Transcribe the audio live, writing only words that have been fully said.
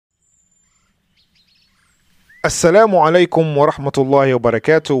Assalamu alaikum wa rahmatullahi wa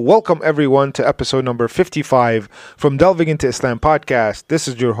barakatuh. Welcome everyone to episode number 55 from Delving into Islam podcast. This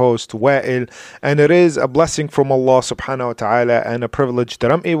is your host Wa'il, and it is a blessing from Allah subhanahu wa ta'ala and a privilege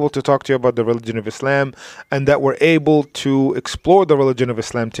that I'm able to talk to you about the religion of Islam and that we're able to explore the religion of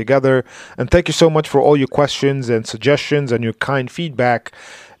Islam together. And thank you so much for all your questions and suggestions and your kind feedback.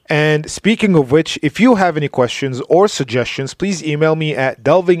 And speaking of which, if you have any questions or suggestions, please email me at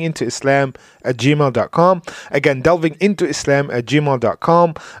delvingintoislam@gmail.com. Again,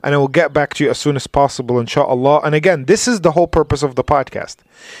 delvingintoislam@gmail.com. And I will get back to you as soon as possible, inshallah. And again, this is the whole purpose of the podcast,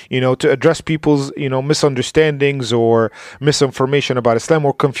 to address people's, misunderstandings or misinformation about Islam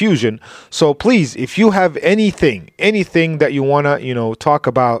or confusion. So please, if you have anything that you want to, talk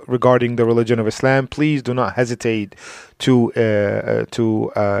about regarding the religion of Islam, please do not hesitate to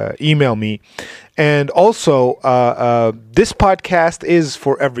email me. And also, this podcast is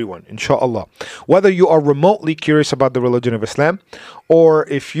for everyone, inshallah. Whether you are remotely curious about the religion of Islam, or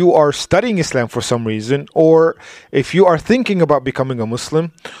if you are studying Islam for some reason, or if you are thinking about becoming a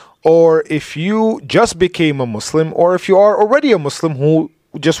Muslim, or if you just became a Muslim, or if you are already a Muslim who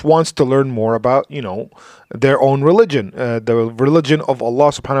just wants to learn more about, their own religion, the religion of Allah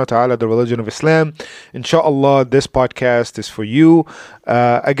subhanahu wa ta'ala, the religion of Islam. Inshallah, this podcast is for you.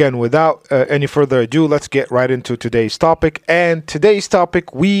 Again, without any further ado, let's get right into today's topic. And today's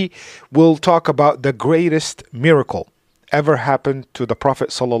topic, we will talk about the greatest miracle ever happened to the Prophet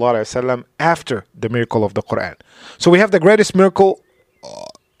sallallahu alaihi wasallam after the miracle of the Quran. So we have the greatest miracle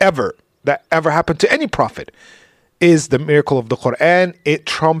that ever happened to any prophet is the miracle of the Quran. It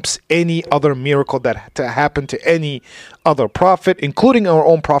trumps any other miracle that happened to any other prophet, including our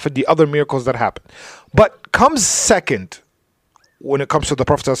own prophet, the other miracles that happened. But comes second, when it comes to the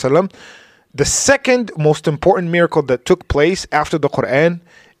Prophet ﷺ, the second most important miracle that took place after the Quran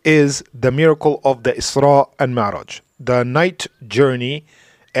is the miracle of the Isra and Mi'raj, the night journey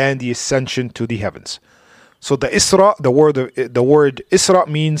and the ascension to the heavens. So the Isra, the word Isra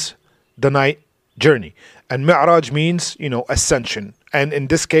means the night journey, and Mi'raj means, ascension. And in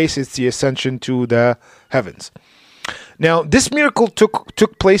this case, it's the ascension to the heavens. Now, this miracle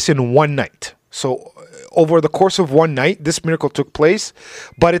took place in one night. So over the course of one night, this miracle took place,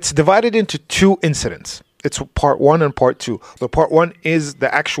 but it's divided into two incidents. It's part one and part two. The part one is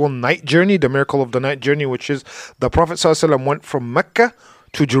the actual night journey, the miracle of the night journey, which is the Prophet ﷺ went from Mecca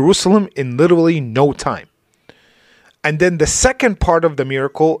to Jerusalem in literally no time. And then the second part of the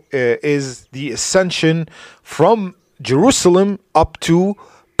miracle is the ascension from Jerusalem up to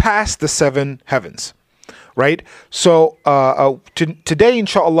past the seven heavens, right? So today,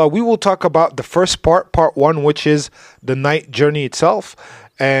 inshallah, we will talk about the first part one, which is the night journey itself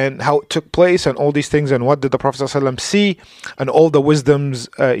and how it took place and all these things and what did the Prophet ﷺ see and all the wisdoms,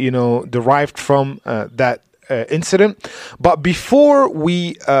 derived from that incident. But before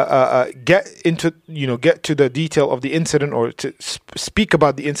we get to the detail of the incident or to speak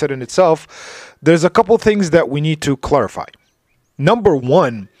about the incident itself, there's a couple things that we need to clarify. Number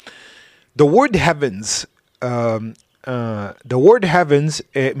one, the word heavens,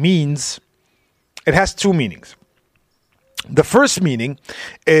 it means, it has two meanings. The first meaning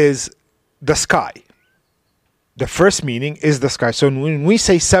is the sky. The first meaning is the sky. So when we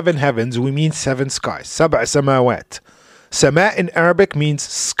say seven heavens, we mean seven skies. Sab'a samawat. Sama in Arabic means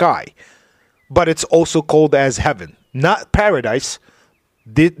sky, but it's also called as heaven, not paradise.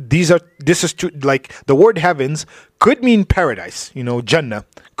 This is true. Like the word heavens could mean paradise. Jannah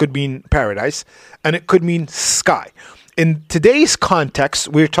could mean paradise, and it could mean sky. In today's context,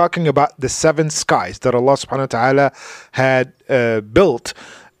 we're talking about the seven skies that Allah subhanahu wa ta'ala had built,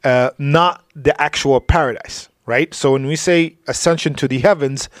 not the actual paradise. Right? So when we say ascension to the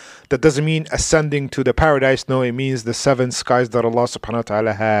heavens, that doesn't mean ascending to the paradise. No, it means the seven skies that Allah subhanahu wa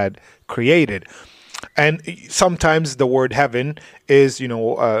ta'ala had created. And sometimes the word heaven is,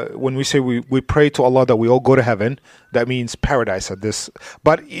 when we say we pray to Allah that we all go to heaven, that means paradise at this.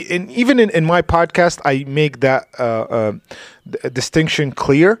 But even in my podcast, I make that distinction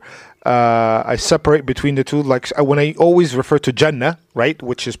clear. I separate between the two. Like when I always refer to Jannah, right,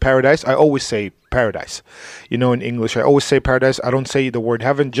 which is paradise, I always say paradise. In English, I always say paradise. I don't say the word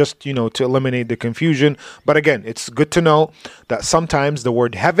heaven, just, to eliminate the confusion. But again, it's good to know that sometimes the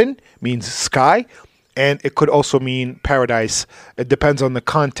word heaven means sky, and it could also mean paradise. It depends on the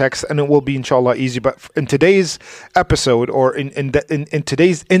context, and it will be inshallah easy. But in today's episode, or in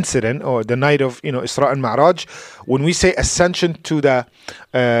today's incident, or the night of Isra and Mi'raj, when we say ascension to the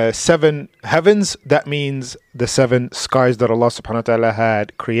seven heavens, that means the seven skies that Allah subhanahu wa ta'ala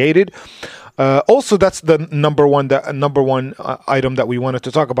had created. Also, that's the number one item that we wanted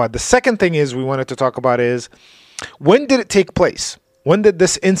to talk about. The second thing is we wanted to talk about is, when did it take place? When did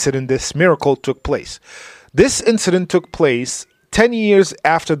this incident, this miracle, took place? This incident took place 10 years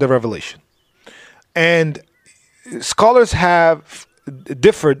after the revelation, and scholars have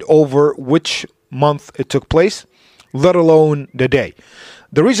differed over which month it took place, let alone the day.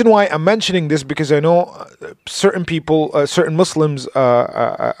 The reason why I'm mentioning this, because I know certain people, certain Muslims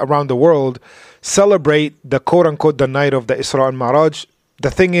around the world celebrate the quote-unquote the night of the Isra and Mi'raj.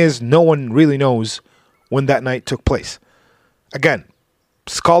 The thing is, no one really knows when that night took place. Again,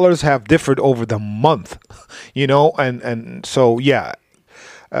 scholars have differed over the month, and so yeah.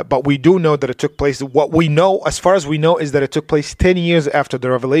 But we do know that it took place. What we know, as far as we know, is that it took place 10 years after the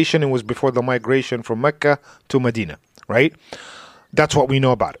revelation and was before the migration from Mecca to Medina, right? That's what we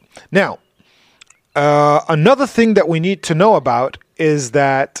know about it. Now, another thing that we need to know about is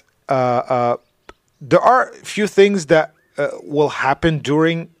that there are a few things that will happen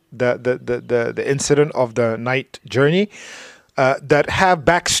during the incident of the night journey that have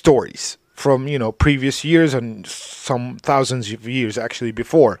backstories from previous years and some thousands of years actually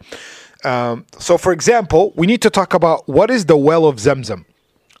before. So, for example, we need to talk about what is the well of Zamzam.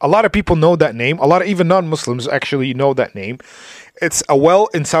 A lot of people know that name. A lot of even non-Muslims actually know that name. It's a well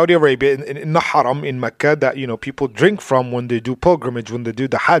in Saudi Arabia, in the Haram, in Mecca, that people drink from when they do pilgrimage, when they do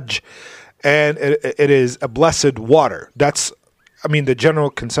the Hajj, and it is a blessed water. That's, the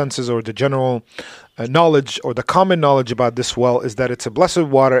general consensus, or the general knowledge, or the common knowledge about this well is that it's a blessed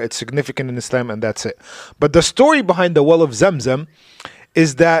water. It's significant in Islam, and that's it. But the story behind the well of Zamzam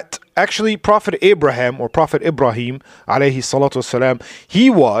is that actually Prophet Abraham, or Prophet Ibrahim alayhi salatu wasalam, he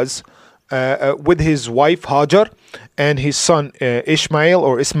was with his wife Hajar and his son Ishmael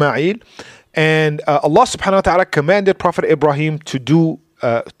or Ismail, and Allah subhanahu wa ta'ala commanded Prophet Ibrahim to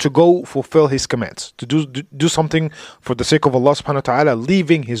go fulfill his commands, to do something for the sake of Allah subhanahu wa ta'ala,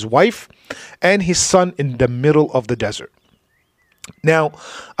 leaving his wife and his son in the middle of the desert. Now,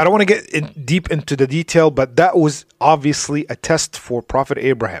 I don't want to get deep into the detail, but that was obviously a test for Prophet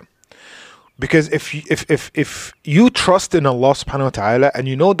Abraham. Because if you trust in Allah subhanahu wa ta'ala, and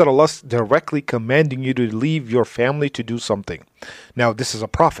you know that Allah is directly commanding you to leave your family to do something. Now, this is a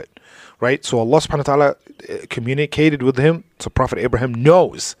prophet, right? So Allah subhanahu wa ta'ala communicated with him. So Prophet Abraham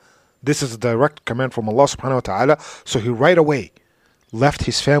knows this is a direct command from Allah subhanahu wa ta'ala. So he right away left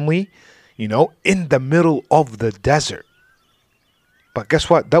his family, in the middle of the desert. But guess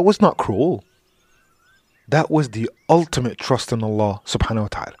what? That was not cruel. That was the ultimate trust in Allah subhanahu wa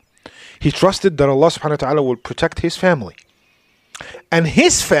ta'ala. He trusted that Allah subhanahu wa ta'ala will protect his family. And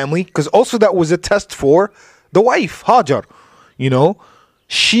his family, because also that was a test for the wife, Hajar.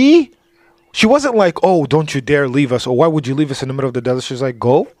 She wasn't like, oh, don't you dare leave us, or why would you leave us in the middle of the desert? She's like,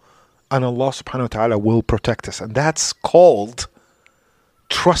 go, and Allah subhanahu wa ta'ala will protect us. And that's called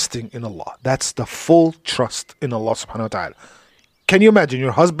trusting in Allah. That's the full trust in Allah subhanahu wa ta'ala. Can you imagine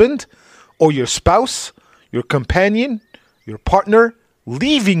your husband or your spouse, your companion, your partner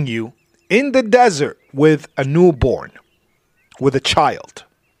leaving you in the desert with a newborn, with a child?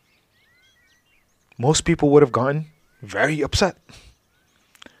 Most people would have gotten very upset.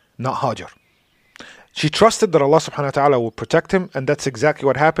 Not Hajar. She trusted that Allah subhanahu wa ta'ala will protect him, and that's exactly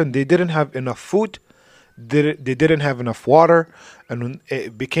what happened. They didn't have enough food. They didn't have enough water, and when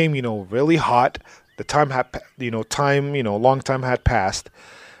it became, really hot, the time had, long time had passed.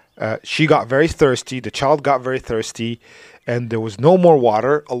 She got very thirsty. The child got very thirsty, and there was no more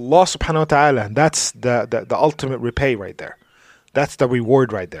water. Allah subhanahu wa ta'ala, and that's the ultimate repay right there. That's the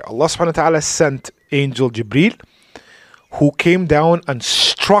reward right there. Allah subhanahu wa ta'ala sent Angel Jibreel, who came down and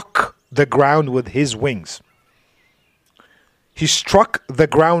struck the ground with his wings. He struck the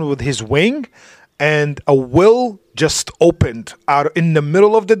ground with his wing, and a well just opened out in the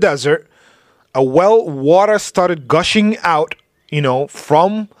middle of the desert. Water started gushing out,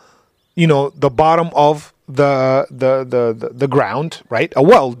 from, the bottom of the ground, right? A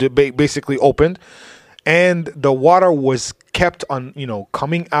well basically opened, and the water was kept on,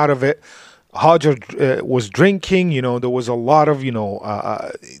 coming out of it. Hajar was drinking, there was a lot of,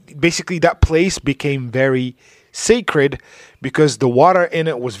 basically that place became very sacred because the water in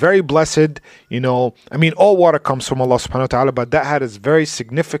it was very blessed. All water comes from Allah subhanahu wa ta'ala, but that had its very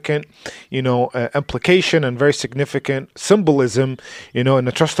significant, implication and very significant symbolism, in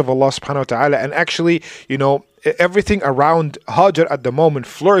the trust of Allah subhanahu wa ta'ala. And actually, everything around Hajar at the moment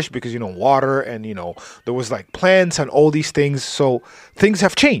flourished because, water and, there was like plants and all these things. So things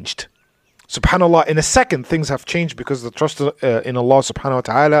have changed. SubhanAllah, in a second, things have changed because of the trust in Allah subhanahu wa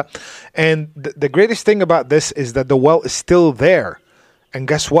ta'ala. And the greatest thing about this is that the well is still there. And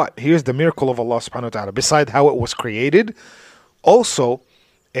guess what? Here's the miracle of Allah subhanahu wa ta'ala. Beside how it was created, also,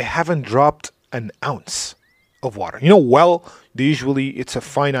 it haven't dropped an ounce of water. Well, it's a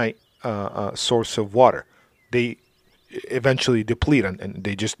finite source of water. They eventually deplete and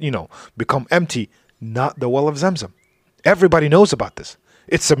they just, become empty. Not the well of Zamzam. Everybody knows about this.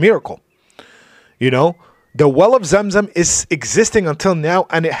 It's a miracle. The well of Zamzam is existing until now,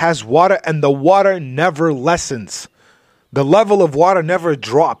 and it has water, and the water never lessens. The level of water never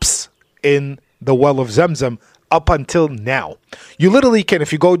drops in the well of Zamzam up until now. You literally can,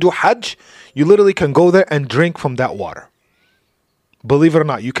 if you go do Hajj, you literally can go there and drink from that water. Believe it or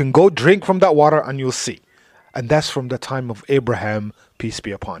not, you can go drink from that water and you'll see. And that's from the time of Abraham, peace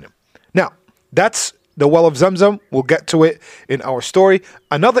be upon him. Now, that's the well of Zamzam. We'll get to it in our story.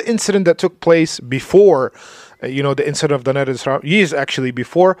 Another incident that took place before, the incident of the Nadir Isra, years actually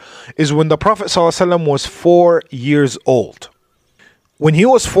before, is when the Prophet ﷺ was 4 years old. When he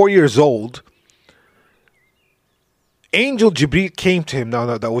was 4 years old, Angel Jibreel came to him.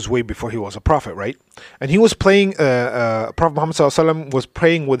 Now that was way before he was a prophet, right? And he was playing, Prophet Muhammad ﷺ was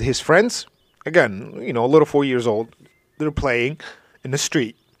praying with his friends. Again, a little 4 years old. They're playing in the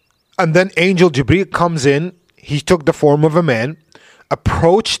street. And then Angel Jibreel comes in. He took the form of a man,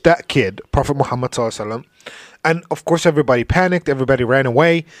 approached that kid, Prophet Muhammad ﷺ. And of course, everybody panicked. Everybody ran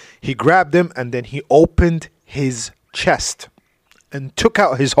away. He grabbed him and then he opened his chest and took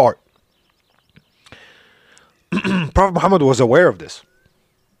out his heart. Prophet Muhammad was aware of this.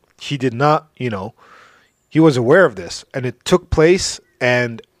 He did not, he was aware of this. And it took place.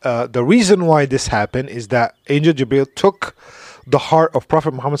 And the reason why this happened is that Angel Jibreel took the heart of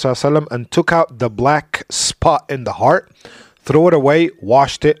Prophet Muhammad ﷺ and took out the black spot in the heart, threw it away,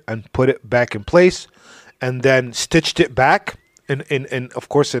 washed it, and put it back in place, and then stitched it back in of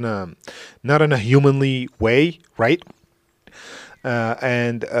course, not in a humanly way, right?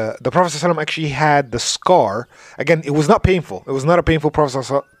 And the Prophet ﷺ actually had the scar. Again, it was not painful. It was not a painful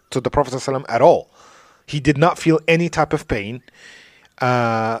process to the Prophet ﷺ at all. He did not feel any type of pain.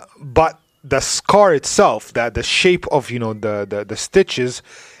 But the scar itself, the shape of the stitches,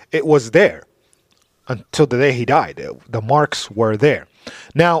 it was there until the day he died. The marks were there.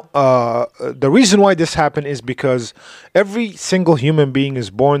 Now, the reason why this happened is because every single human being is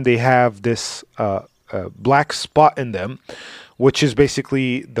born. They have this black spot in them, which is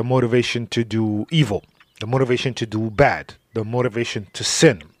basically the motivation to do evil, the motivation to do bad, the motivation to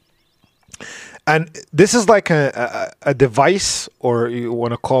sin. And this is like a device, or you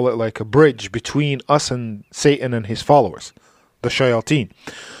want to call it like a bridge between us and Satan and his followers, the shayateen,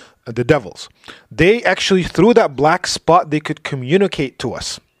 the devils. They actually, through that black spot, they could communicate to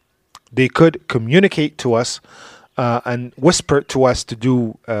us. They could communicate to us and whisper to us to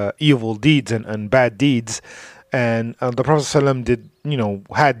do evil deeds and bad deeds. And the Prophet ﷺ did,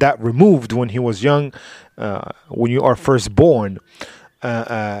 had that removed when he was young. When you are first born,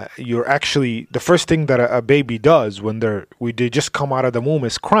 you're actually, the first thing that a baby does when they just come out of the womb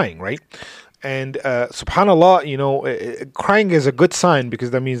is crying, right? And subhanallah, crying is a good sign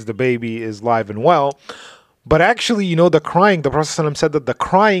because that means the baby is live and well. But actually, the crying, the Prophet ﷺ said that the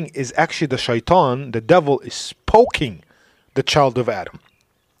crying is actually the shaitan, the devil, is poking the child of Adam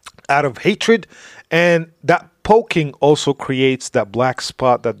out of hatred. And that poking also creates that black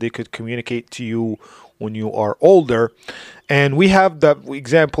spot that they could communicate to you when you are older. And we have the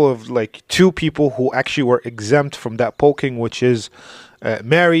example of like two people who actually were exempt from that poking, which is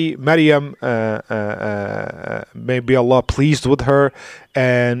Maryam, may be Allah pleased with her,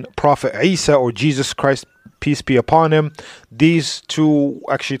 and Prophet Isa, or Jesus Christ, peace be upon him. These two,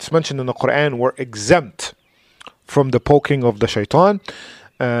 actually it's mentioned in the Quran, were exempt from the poking of the shaitan.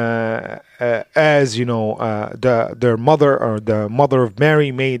 As their mother, or the mother of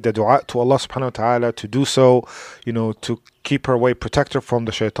Mary, made the dua to Allah subhanahu wa ta'ala to do so, to keep her away, protect her from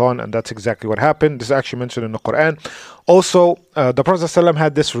the shaitan, and that's exactly what happened. This is actually mentioned in the Quran. Also, the Prophet ﷺ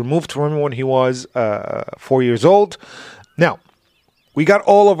had this removed from him when he was 4 years old. Now, we got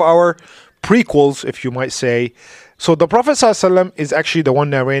all of our prequels, if you might say. So the Prophet ﷺ is actually the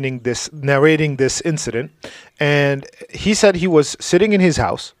one narrating this incident, and he said he was sitting in his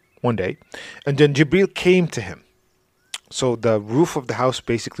house one day, and then Jibreel came to him. So the roof of the house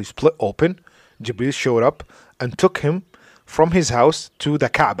basically split open. Jibreel showed up and took him from his house to the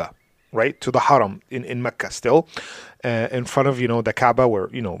Kaaba, right, to the Haram in Mecca, still in front of the Kaaba, where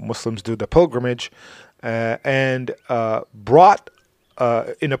Muslims do the pilgrimage, and brought.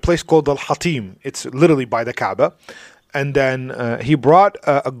 In a place called Al-Hatim. It's literally by the Kaaba. And then he brought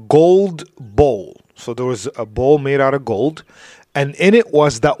a gold bowl. So there was a bowl made out of gold. And in it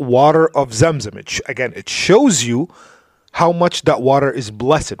was that water of Zamzam. It shows you how much that water is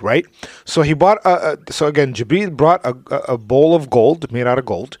blessed, right? So he bought so again, Jibreel brought a bowl of gold, made out of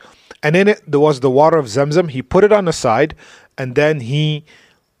gold, and in it there was the water of Zamzam. He put it on the side, and then he,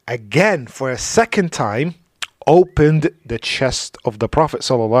 again, for a second time, opened the chest of the Prophet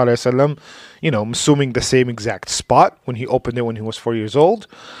sallallahu alaihi wasallam. I'm assuming the same exact spot when he opened it when he was 4 years old,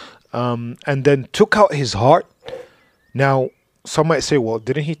 and then took out his heart. Now, some might say, well,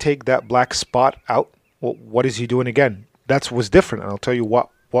 didn't he take that black spot out? Well, what is he doing again? That was different, and I'll tell you what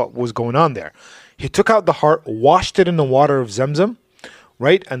was going on there. He took out the heart, washed it in the water of Zamzam,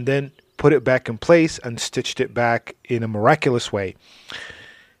 right, and then put it back in place and stitched it back in a miraculous way.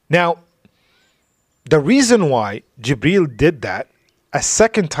 Now, the reason why Jibreel did that a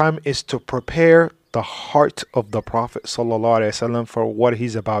second time is to prepare the heart of the Prophet ﷺ for what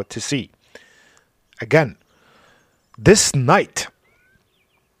he's about to see. Again, this night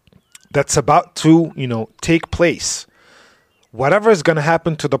that's about to, take place, whatever is going to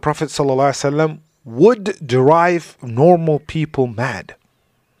happen to the Prophet ﷺ would drive normal people mad.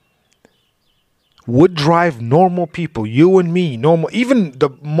 Would drive normal people, you and me, normal, even the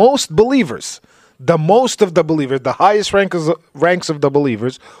most believers, the most of the believers, the highest ranks of the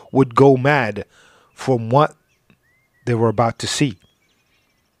believers would go mad from what they were about to see.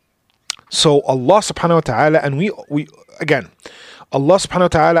 So Allah subhanahu wa ta'ala, and we again, Allah subhanahu wa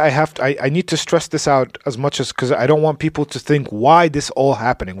ta'ala, I need to stress this out as much as, because I don't want people to think, why this all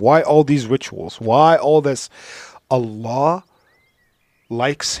happening? Why all these rituals? Why all this? Allah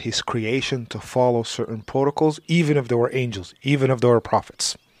likes his creation to follow certain protocols, even if there were angels, even if there were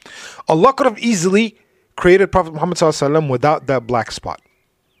prophets. Allah could have easily created Prophet Muhammad ﷺ without that black spot.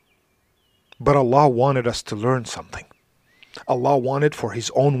 But Allah wanted us to learn something. Allah wanted, for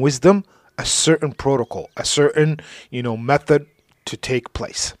his own wisdom, a certain protocol, a certain, method to take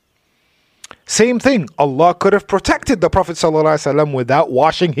place. Same thing, Allah could have protected the Prophet ﷺ without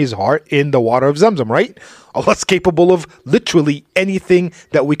washing his heart in the water of Zamzam, right? Allah's capable of literally anything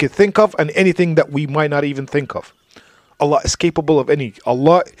that we could think of and anything that we might not even think of. Allah is capable of any.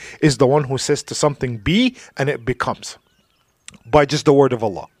 Allah is the one who says to something be, and it becomes by just the word of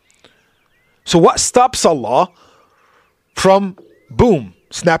Allah. So what stops Allah from, boom,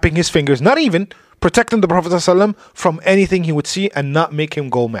 snapping his fingers, not even protecting the Prophet ﷺ from anything he would see and not make him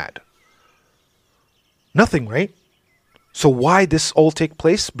go mad? Nothing, right? So why this all take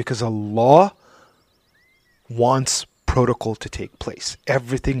place? Because Allah wants protocol to take place.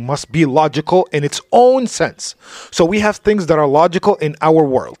 Everything must be logical in its own sense. So we have things that are logical in our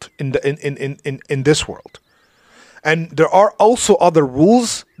world, in this world. And there are also other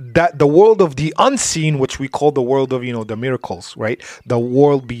rules that the world of the unseen, which we call the world of, the miracles, right? The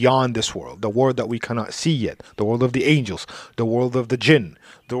world beyond this world, the world that we cannot see yet, the world of the angels, the world of the jinn,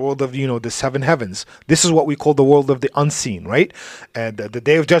 the world of, the seven heavens. This is what we call the world of the unseen, right? And the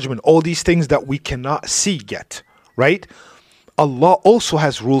day of judgment, all these things that we cannot see yet, right? Allah also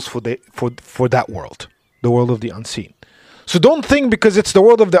has rules for that world, the world of the unseen. So don't think because it's the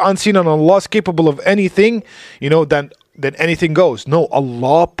world of the unseen and Allah is capable of anything, then anything goes. No,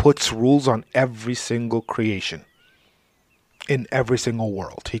 Allah puts rules on every single creation. In every single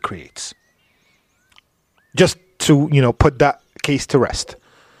world He creates. Just to, put that case to rest.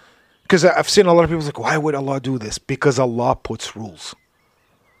 Because I've seen a lot of people like, why would Allah do this? Because Allah puts rules.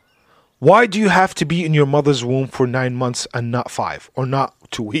 Why do you have to be in your mother's womb for 9 months and not 5 or not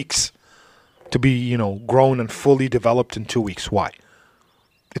 2 weeks? To be, grown and fully developed in 2 weeks. Why?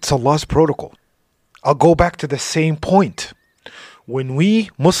 It's Allah's protocol. I'll go back to the same point. When we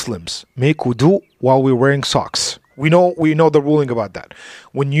Muslims make wudu while we're wearing socks, we know the ruling about that.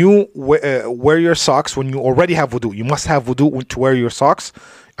 When you wear your socks, when you already have wudu, you must have wudu to wear your socks.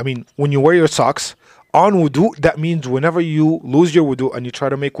 When you wear your socks on wudu, that means whenever you lose your wudu and you try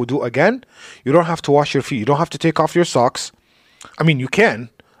to make wudu again, you don't have to wash your feet. You don't have to take off your socks. You can.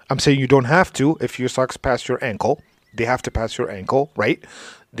 I'm saying you don't have to if your socks pass your ankle. They have to pass your ankle, right?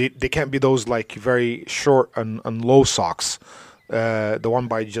 They can't be those like very short and low socks. The one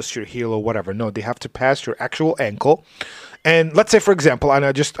by just your heel or whatever. No, they have to pass your actual ankle. And let's say, for example, and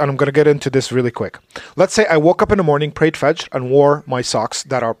I'm going to get into this really quick. Let's say I woke up in the morning, prayed Fajr, and wore my socks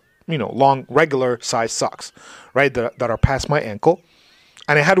that are, long, regular size socks, right? That are past my ankle.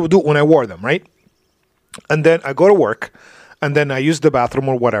 And I had wudu when I wore them, right? And then I go to work. And then I use the bathroom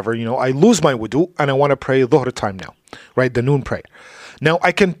or whatever, I lose my wudu and I want to pray Dhuhr time now, right? The noon prayer. Now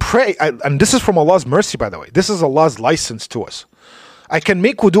I can pray, and this is from Allah's mercy, by the way. This is Allah's license to us. I can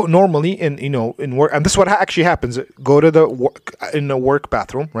make wudu normally in work, and this is what actually happens. Go to the work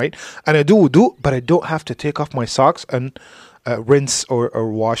bathroom, right? And I do wudu, but I don't have to take off my socks and rinse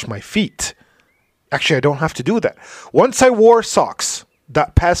or wash my feet. Actually, I don't have to do that. Once I wore socks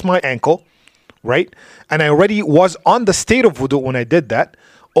that passed my ankle, right? And I already was on the state of wudu when I did that.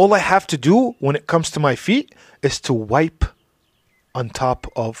 All I have to do when it comes to my feet is to wipe on top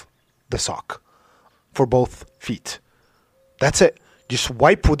of the sock for both feet. That's it. Just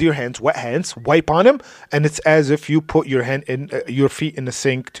wipe with your hands, wet hands, wipe on them, and it's as if you put your hand in your feet in the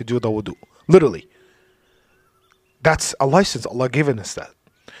sink to do the wudu. Literally. That's a license. Allah given us that.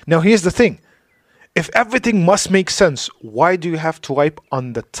 Now here's the thing. If everything must make sense, why do you have to wipe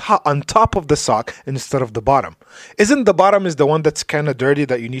on the top of the sock instead of the bottom? Isn't the bottom is the one that's kind of dirty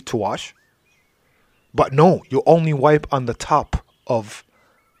that you need to wash? But no, you only wipe on the top of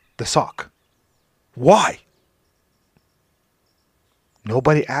the sock. Why?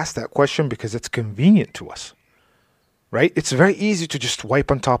 Nobody asked that question because it's convenient to us. Right? It's very easy to just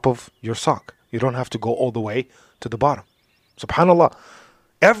wipe on top of your sock. You don't have to go all the way to the bottom. SubhanAllah.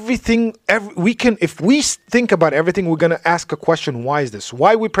 If we think about everything, we're going to ask a question. Why is this?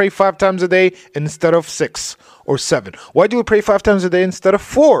 Why we pray 5 times a day instead of 6 or 7? Why do we pray 5 times a day instead of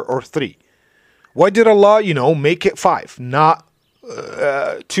 4 or 3? Why did Allah, make it 5, not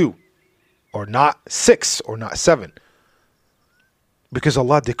 2 or not 6 or not 7? Because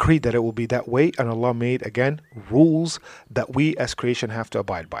Allah decreed that it will be that way, and Allah made, again, rules that we as creation have to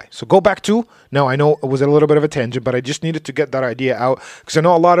abide by. So go back to, now I know it was a little bit of a tangent, but I just needed to get that idea out, because I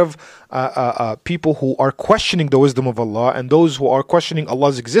know a lot of people who are questioning the wisdom of Allah, and those who are questioning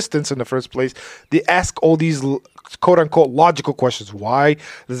Allah's existence in the first place, they ask all these quote-unquote logical questions. Why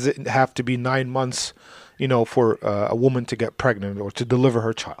does it have to be 9 months for a woman to get pregnant or to deliver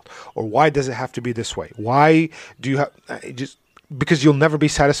her child? Or why does it have to be this way? Why do you have... Because you'll never be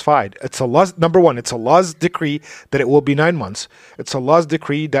satisfied. It's Allah's, number one, it's Allah's decree that it will be 9 months. It's Allah's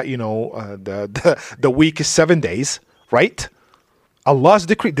decree that, the week is 7 days, right? Allah's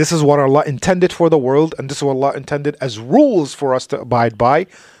decree. This is what Allah intended for the world, and this is what Allah intended as rules for us to abide by,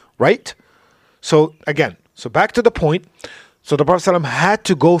 right? So again, back to the point. So the Prophet ﷺ had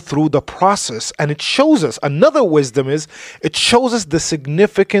to go through the process, and it shows us, another wisdom is, it shows us the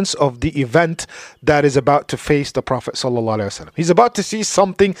significance of the event that is about to face the Prophet ﷺ. He's about to see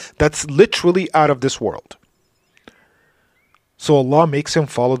something that's literally out of this world. So Allah makes him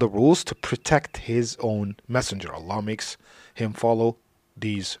follow the rules to protect his own messenger. Allah makes him follow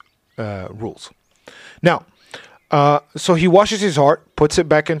these rules. Now, so he washes his heart, puts it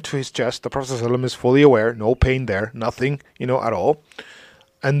back into his chest. The Prophet ﷺ is fully aware, no pain there, nothing, at all.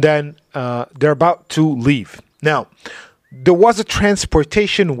 And then they're about to leave. Now, there was a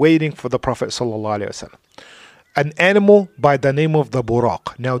transportation waiting for the Prophet ﷺ. An animal by the name of the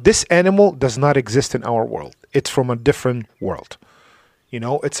buraq. Now, this animal does not exist in our world. It's from a different world.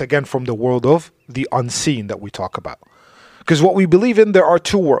 It's again from the world of the unseen that we talk about. Because what we believe in, there are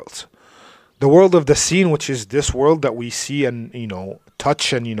 2 worlds. The world of the seen, which is this world that we see and,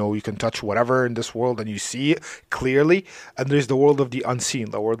 touch, and, you can touch whatever in this world and you see it clearly. And there's the world of the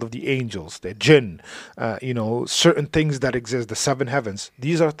unseen, the world of the angels, the jinn, certain things that exist, the 7 heavens.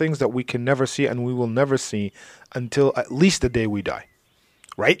 These are things that we can never see and we will never see until at least the day we die,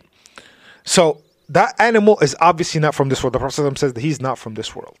 right? So that animal is obviously not from this world. The Prophet says that he's not from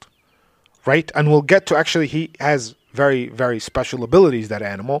this world, right? And we'll get to actually he has very, very special abilities, that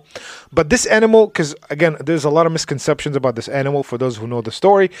animal. But this animal, because again, there's a lot of misconceptions about this animal for those who know the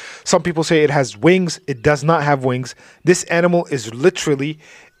story. Some people say it has wings. It does not have wings. This animal is literally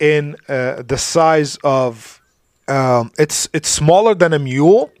in the size of, it's smaller than a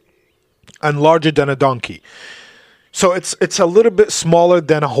mule and larger than a donkey. So it's a little bit smaller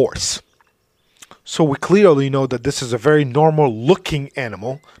than a horse. So we clearly know that this is a very normal looking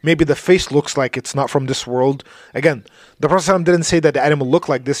animal. Maybe the face looks like it's not from this world. Again, the Prophet didn't say that the animal looked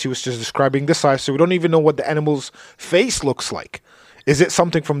like this. He was just describing the size. So we don't even know what the animal's face looks like. Is it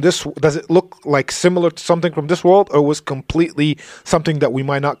something from this? Does it look like similar to something from this world? Or was completely something that we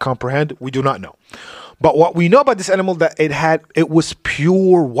might not comprehend? We do not know. But what we know about this animal, that it was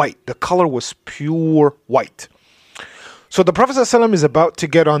pure white. The color was pure white. So the Prophet ﷺ is about to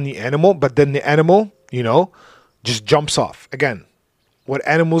get on the animal, but then the animal, just jumps off. Again, what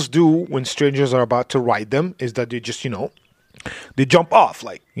animals do when strangers are about to ride them is that they just, they jump off,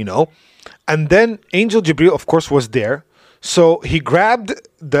 And then Angel Jibreel, of course, was there. So he grabbed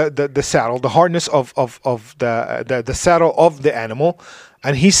the saddle, the harness of the saddle of the animal,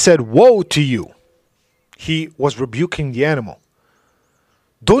 and he said, "Woe to you." He was rebuking the animal.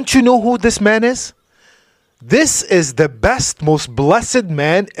 Don't you know who this man is? This is the best, most blessed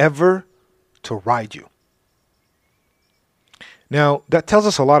man ever to ride you. Now, that tells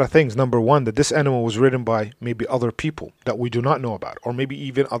us a lot of things. Number one, that this animal was ridden by maybe other people that we do not know about, or maybe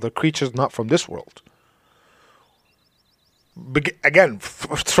even other creatures not from this world. Again,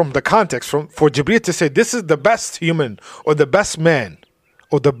 from the context, for Jibreel to say this is the best human or the best man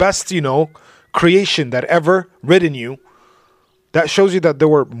or the best, creation that ever ridden you, that shows you that there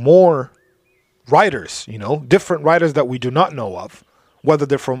were more riders, different riders that we do not know of, whether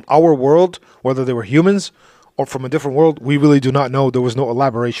they're from our world, whether they were humans or from a different world. We really do not know. There was no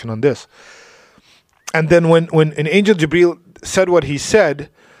elaboration on this. And then when an angel Jibreel said what he said,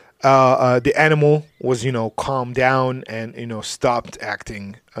 the animal was, calmed down and, stopped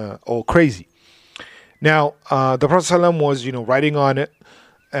acting all crazy. Now, the Prophet ﷺ was, riding on it,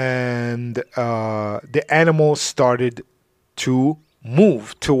 and the animal started to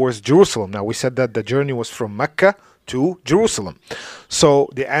move towards Jerusalem. Now, we said that the journey was from Mecca to Jerusalem. So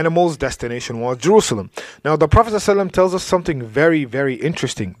the animal's destination was Jerusalem. Now, the Prophet ﷺ tells us something very, very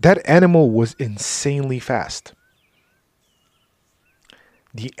interesting. That animal was insanely fast.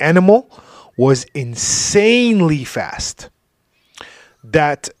 The animal was insanely fast.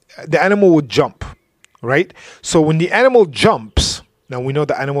 That the animal would jump, right? So when the animal jumps, now we know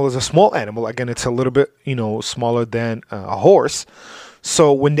the animal is a small animal. Again, it's a little bit, smaller than a horse.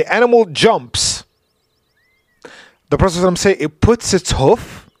 So when the animal jumps, the Prophet ﷺ say it puts its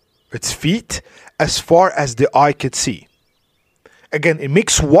hoof, its feet, as far as the eye could see. Again, it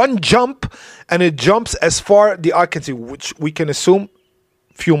makes one jump and it jumps as far the eye can see, which we can assume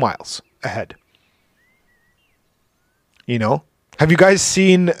few miles ahead. Have you guys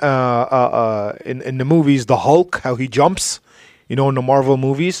seen in the movies the Hulk, how he jumps? In the Marvel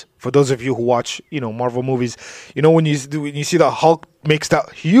movies. For those of you who watch, Marvel movies, when you see the Hulk makes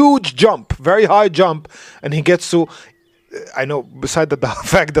that huge jump, very high jump, and he gets to, I know, beside the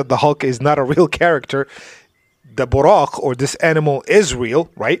fact that the Hulk is not a real character, the Buraq, or this animal, is real,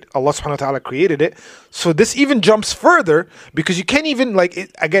 right? Allah subhanahu wa ta'ala created it. So this even jumps further, because you can't even,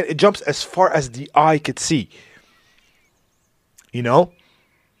 it jumps as far as the eye could see.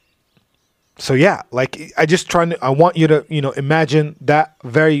 So yeah, I want you to, imagine that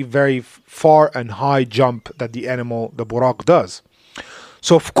very, very far and high jump that the animal, the Buraq, does.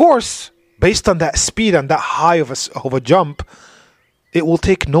 So of course, based on that speed and that high of a jump, it will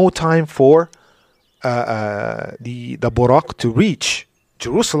take no time for the Buraq to reach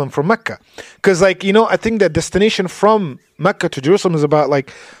Jerusalem from Mecca. Because I think the destination from Mecca to Jerusalem is about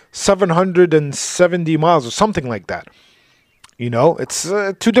 770 miles or something like that. It's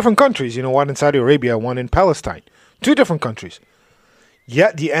two different countries, one in Saudi Arabia, one in Palestine. Two different countries.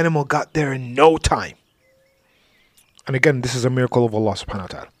 Yet the animal got there in no time. And again, this is a miracle of Allah subhanahu wa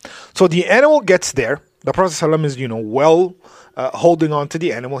ta'ala. So the animal gets there. The Prophet ﷺ is, holding on to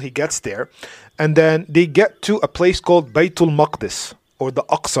the animal. He gets there. And then they get to a place called Baytul Maqdis, or the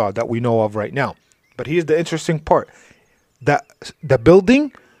Aqsa that we know of right now. But here's the interesting part. That the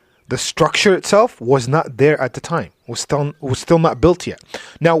building, the structure itself, was not there at the time. Was still not built yet.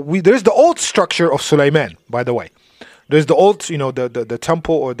 Now there's the old structure of Sulaiman, by the way. There's the old, the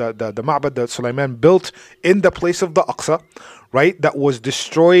temple or the ma'bad that Sulaiman built in the place of the Aqsa, right? That was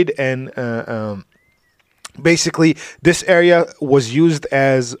destroyed, and basically this area was used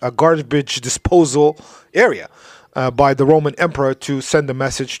as a garbage disposal area by the Roman emperor to send a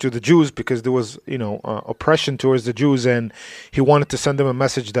message to the Jews, because there was, oppression towards the Jews, and he wanted to send them a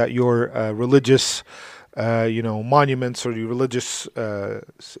message that your religious monuments or your religious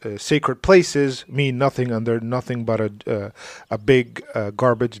sacred places mean nothing, and they're nothing but a big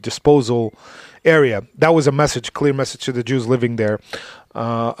garbage disposal area. That was a message, clear message to the Jews living there.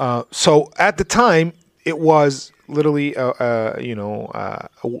 So at the time, it was literally, there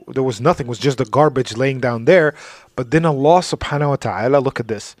was nothing. It was just the garbage laying down there. But then Allah subhanahu wa ta'ala, look at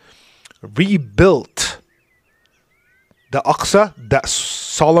this, rebuilt the Aqsa that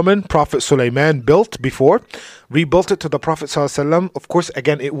Solomon, Prophet Sulaiman, built before, rebuilt it to the Prophet ﷺ. Of course,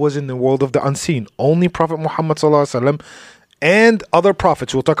 again, it was in the world of the unseen. Only Prophet Muhammad ﷺ and other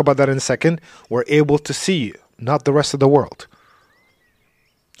prophets, we'll talk about that in a second, were able to see, not the rest of the world.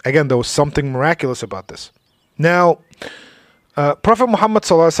 Again, there was something miraculous about this. Now, Prophet Muhammad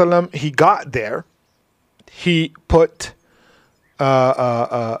ﷺ, he got there. He put his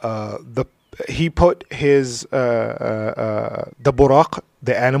the Buraq,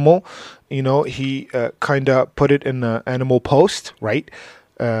 the animal, he kind of put it in an animal post, right?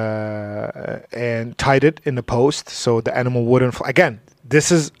 And tied it in the post so the animal wouldn't fly. Again,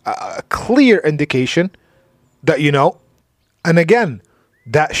 this is a clear indication that, and again,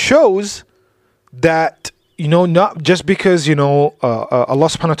 that shows that, not just because, Allah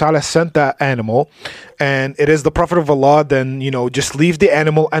subhanahu wa ta'ala sent that animal and it is the Prophet of Allah, then, just leave the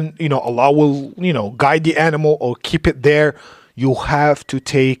animal and, Allah will, guide the animal or keep it there. You have to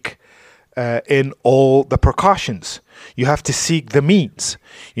take in all the precautions. You have to seek the means.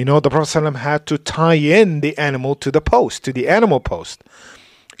 The Prophet ﷺ had to tie in the animal to the post, to the animal post.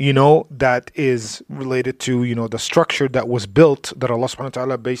 That is related to, the structure that was built, that Allah subhanahu wa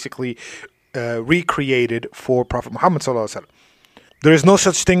ta'ala basically recreated for Prophet Muhammad sallallahu alaihi wasallam. There is no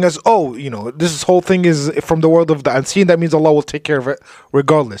such thing as, this whole thing is from the world of the unseen, that means Allah will take care of it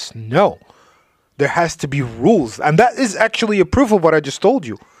regardless. No. There has to be rules. And that is actually a proof of what I just told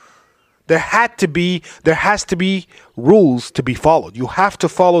you. There has to be rules to be followed. You have to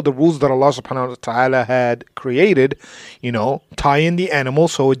follow the rules that Allah subhanahu wa ta'ala had created, tie in the animal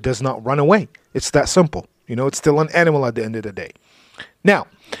so it does not run away. It's that simple. It's still an animal at the end of the day. Now,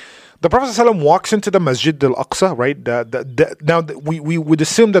 the Prophet ﷺ walks into the Masjid al-Aqsa, right? Now, we would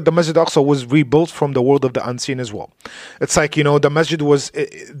assume that the Masjid al-Aqsa was rebuilt from the world of the unseen as well. It's like, the Masjid was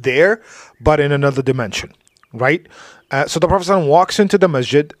there, but in another dimension, right? So the Prophet ﷺ walks into the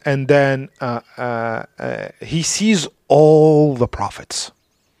Masjid and then he sees all the prophets.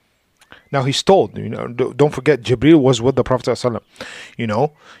 Now he's told, don't forget, Jibreel was with the Prophet ﷺ. The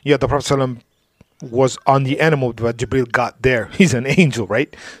Prophet ﷺ was on the animal, but Jibreel got there. He's an angel,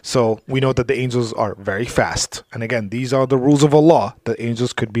 right? So we know that the angels are very fast. And again, these are the rules of Allah, that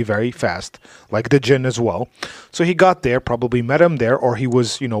angels could be very fast, like the jinn as well. So he got there, probably met him there, or he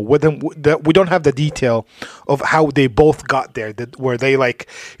was, with him. We don't have the detail of how they both got there. Were they like,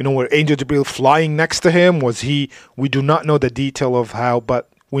 were Angel Jibreel flying next to him? Was he? We do not know the detail of how, but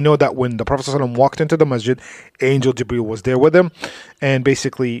we know that when the Prophet ﷺ walked into the masjid, Angel Jibreel was there with him. And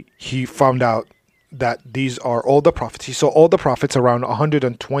basically, he found out that these are all the prophets. He saw all the prophets, around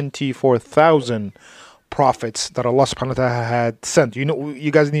 124,000 prophets that Allah subhanahu wa ta'ala had sent. You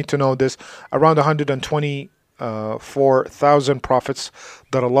guys need to know this. Around 124,000 prophets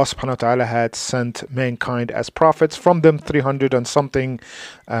that Allah subhanahu wa ta'ala had sent mankind as prophets. From them, 300 and something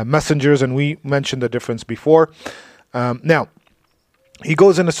messengers. And we mentioned the difference before. Now, he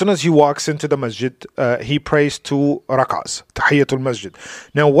goes in, as soon as he walks into the masjid, he prays 2 rak'ahs, tahiyatul masjid.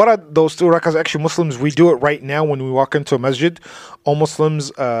 Now, what are those 2 rak'ahs? Actually, Muslims, we do it right now when we walk into a masjid. All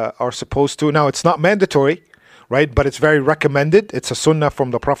Muslims are supposed to. Now, it's not mandatory, right? But it's very recommended. It's a sunnah from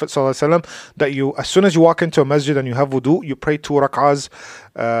the Prophet ﷺ that you, as soon as you walk into a masjid and you have wudu, you pray 2 rak'ahs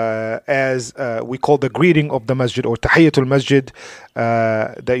as we call the greeting of the masjid, or tahiyatul masjid,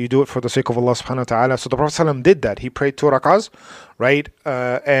 that you do it for the sake of Allah subhanahu wa ta'ala. So the Prophet ﷺ did that. He prayed 2 rak'ahs, right?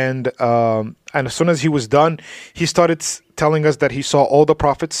 And as soon as he was done, he started telling us that he saw all the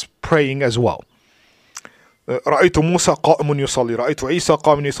prophets praying as well. رأيت موسى قائم يصلي رأيت عيسى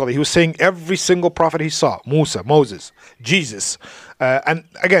قائم يصلي. He was saying every single prophet he saw: Musa, Moses, Jesus. And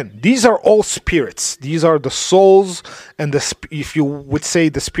again, these are all spirits. These are the souls and if you would say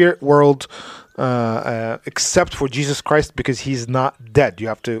the spirit world, except for Jesus Christ, because he's not dead. You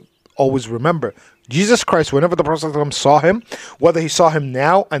have to always remember, Jesus Christ, whenever the Prophet ﷺ saw him, whether he saw him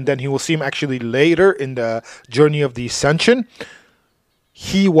now and then he will see him actually later in the journey of the ascension,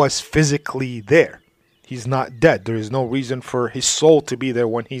 he was physically there. He's not dead. There is no reason for his soul to be there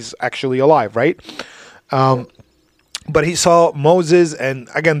when he's actually alive, right? But he saw Moses, and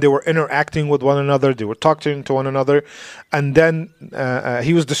again, they were interacting with one another. They were talking to one another. And then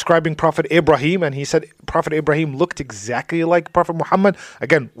he was describing Prophet Ibrahim, and he said Prophet Ibrahim looked exactly like Prophet Muhammad.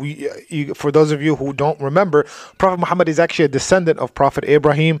 Again, for those of you who don't remember, Prophet Muhammad is actually a descendant of Prophet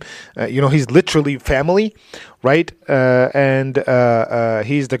Ibrahim. He's literally family, right? And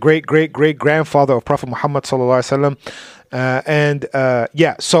he's the great-great-great-grandfather of Prophet Muhammad sallallahu alaihi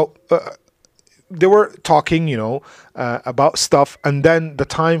wasallam. So they were talking, about stuff, and then the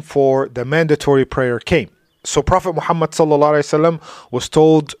time for the mandatory prayer came. So Prophet Muhammad sallallahu alaihi wasallam was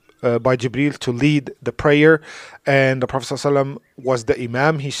told by Jibreel to lead the prayer, and the Prophet sallallahu alaihi wasallam was the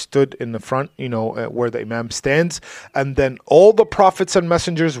imam. He stood in the front, where the imam stands, and then all the prophets and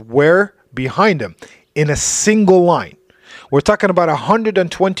messengers were behind him in a single line. We're talking about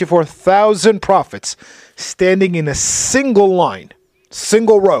 124,000 prophets standing in a single line,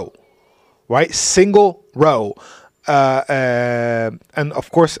 single row. Right? Single row. And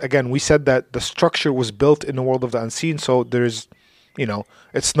of course, again, we said that the structure was built in the world of the unseen. So there's,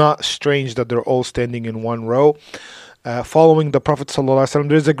 it's not strange that they're all standing in one row, following the Prophet ﷺ.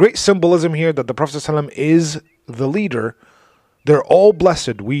 There's a great symbolism here that the Prophet ﷺ is the leader. They're all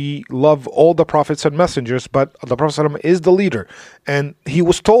blessed. We love all the prophets and messengers, but the Prophet ﷺ is the leader. And he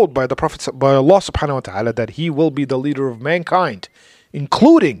was told by by Allah subhanahu wa ta'ala that he will be the leader of mankind,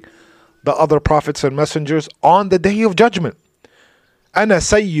 including the other prophets and messengers on the day of judgment. أنا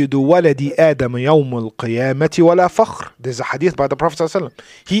سيد ولد آدم يوم القيامة ولا فخر. There's a hadith by the Prophet ﷺ.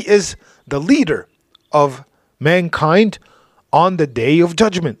 He is the leader of mankind on the day of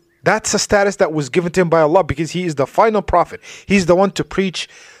judgment. That's a status that was given to him by Allah because he is the final prophet. He's the one to preach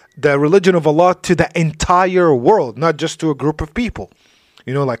the religion of Allah to the entire world, not just to a group of people.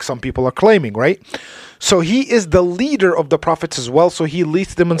 You know, like some people are claiming, right? So he is the leader of the prophets as well. So he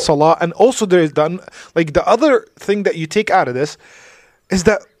leads them in salah. And also there is done, like the other thing that you take out of this is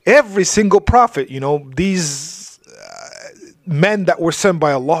that every single prophet, you know, these men that were sent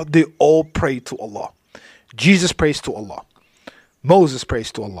by Allah, they all pray to Allah. Jesus prays to Allah. Moses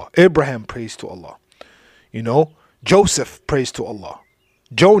prays to Allah. Abraham prays to Allah. You know, Joseph prays to Allah.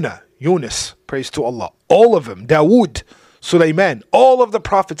 Jonah, Yunus prays to Allah. All of them, Dawood, Sulaiman, all of the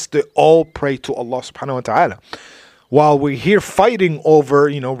prophets, they all pray to Allah subhanahu wa ta'ala. While we're here fighting over,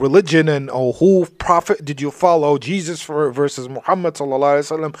 you know, religion and who prophet did you follow, Jesus versus Muhammad sallallahu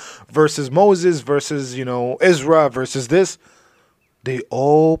alaihi wasallam versus Moses versus, you know, Ezra versus this, they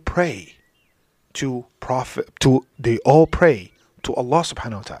all pray to they all pray to Allah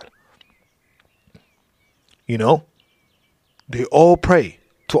subhanahu wa ta'ala. You know, they all pray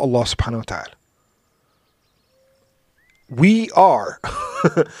to Allah subhanahu wa ta'ala. We are,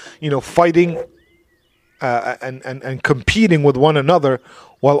 you know, fighting and competing with one another,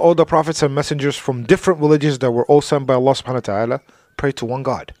 while all the prophets and messengers from different religions that were all sent by Allah subhanahu wa ta'ala pray to one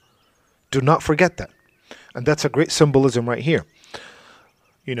God. Do not forget that. And that's a great symbolism right here.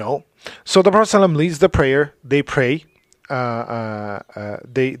 You know, so the Prophet ﷺ leads the prayer. They pray.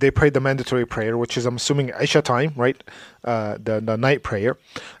 They pray the mandatory prayer, which is, I'm assuming, Isha time, right? The night prayer.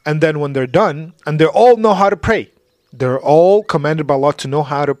 And then when they're done, and they all know how to pray. They're all commanded by Allah to know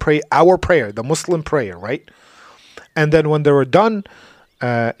how to pray our prayer, the Muslim prayer, right? And then when they were done,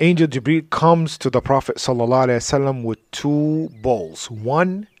 Angel Jibreel comes to the Prophet ﷺ with two bowls.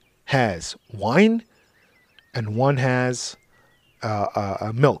 One has wine and one has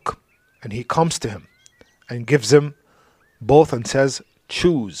milk. And he comes to him and gives him both and says,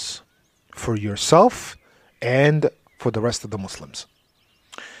 choose for yourself and for the rest of the Muslims.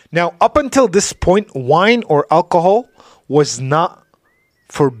 Now, up until this point, wine or alcohol was not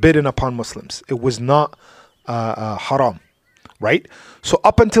forbidden upon Muslims. It was not haram, right? So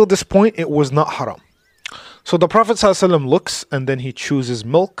up until this point, it was not haram. So the Prophet ﷺ looks and then he chooses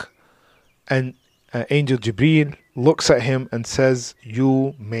milk, and Angel Jibreel looks at him and says,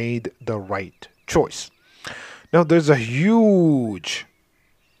 you made the right choice. Now, there's a huge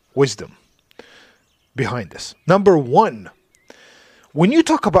wisdom behind this. Number one, when you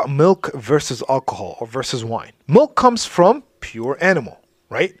talk about milk versus alcohol or versus wine, milk comes from pure animal,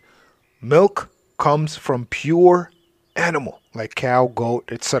 right? Milk comes from pure animal, like cow,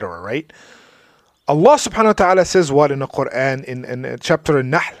 goat, etc., right? Allah subhanahu wa ta'ala says what in the Quran, in chapter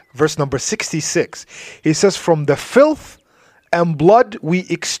An-Nahl, verse number 66. He says, from the filth and blood we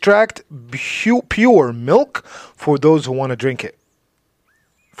extract pure milk for those who want to drink it.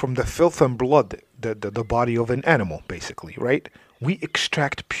 From the filth and blood, the body of an animal, basically, right? We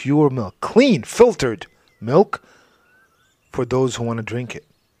extract pure milk, clean, filtered milk for those who want to drink it.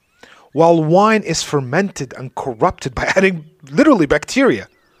 While wine is fermented and corrupted by adding literally bacteria.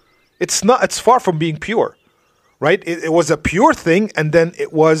 It's far from being pure, right? It was a pure thing, and then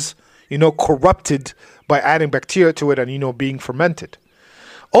it was, you know, corrupted by adding bacteria to it and, you know, being fermented.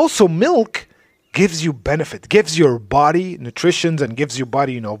 Also, milk gives you benefit, gives your body nutrition and gives your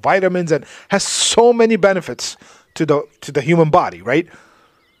body, you know, vitamins, and has so many benefits to the human body, right?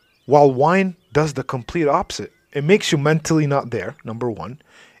 While wine does the complete opposite. It makes you mentally not there, number one.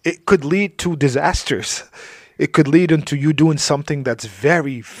 It could lead to disasters. It could lead into you doing something that's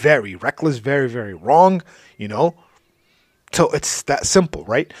very, very reckless, very, very wrong, you know? So it's that simple,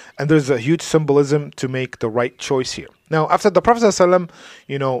 right? And there's a huge symbolism to make the right choice here. Now, after the Prophet ﷺ,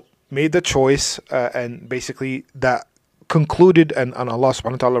 you know, made the choice and basically that concluded, and Allah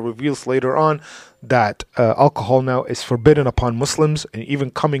subhanahu wa ta'ala reveals later on that alcohol now is forbidden upon Muslims, and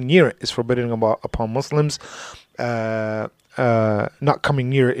even coming near it is forbidden upon Muslims. Not coming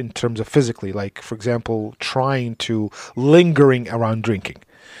near it in terms of physically, like, for example, lingering around drinking.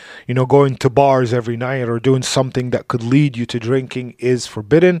 You know, going to bars every night or doing something that could lead you to drinking is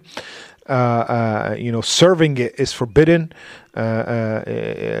forbidden. You know, serving it is forbidden.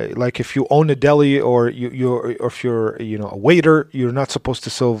 Like if you own a deli or if you're, you know, a waiter, you're not supposed to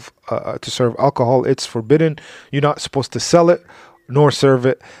serve alcohol. It's forbidden. You're not supposed to sell it nor serve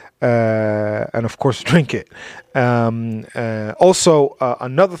it. And of course, drink it. Also,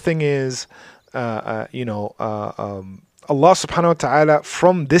 another thing is, Allah subhanahu wa ta'ala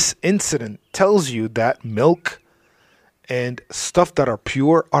from this incident tells you that milk and stuff that are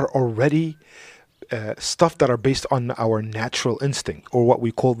pure are already stuff that are based on our natural instinct, or what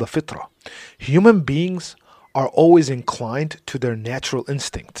we call the fitrah. Human beings are always inclined to their natural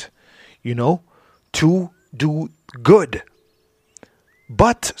instinct, to do good.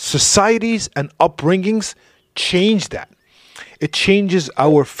 But societies and upbringings change that. It changes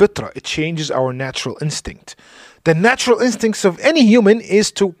our fitrah, it changes our natural instinct. The natural instincts of any human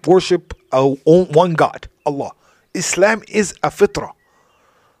is to worship one God, Allah. Islam is a fitrah.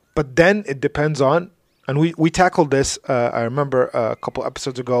 But then it depends on, and we tackled this, I remember a couple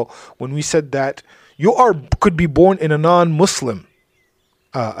episodes ago, when we said that could be born in a non-Muslim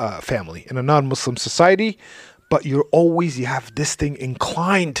family, in a non-Muslim society, but you have this thing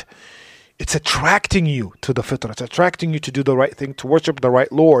inclined. It's attracting you to the fitrah. It's attracting you to do the right thing, to worship the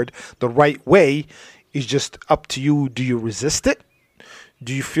right Lord, the right way. It's just up to you. Do you resist it?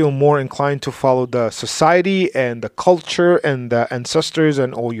 Do you feel more inclined to follow the society and the culture and the ancestors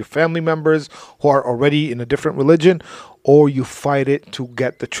and all your family members who are already in a different religion, or you fight it to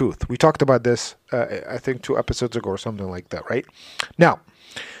get the truth? We talked about this, I think 2 episodes ago or something like that, right? Now,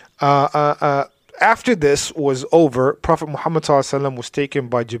 after this was over, Prophet Muhammad ﷺ was taken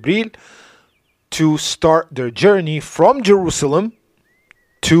by Jibreel to start their journey from Jerusalem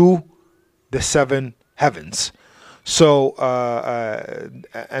to the 7 heavens. So,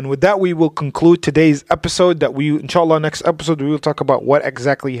 and with that, we will conclude today's episode. Inshallah, next episode, we will talk about what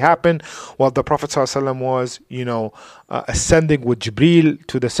exactly happened while the Prophet ﷺ was, ascending with Jibreel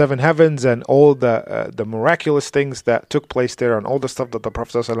to the 7 heavens, and all the miraculous things that took place there, and all the stuff that the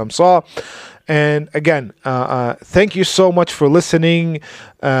Prophet ﷺ saw. And again, thank you so much for listening.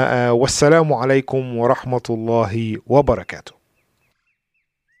 Wassalamu alaikum wa rahmatullahi wa barakatuh.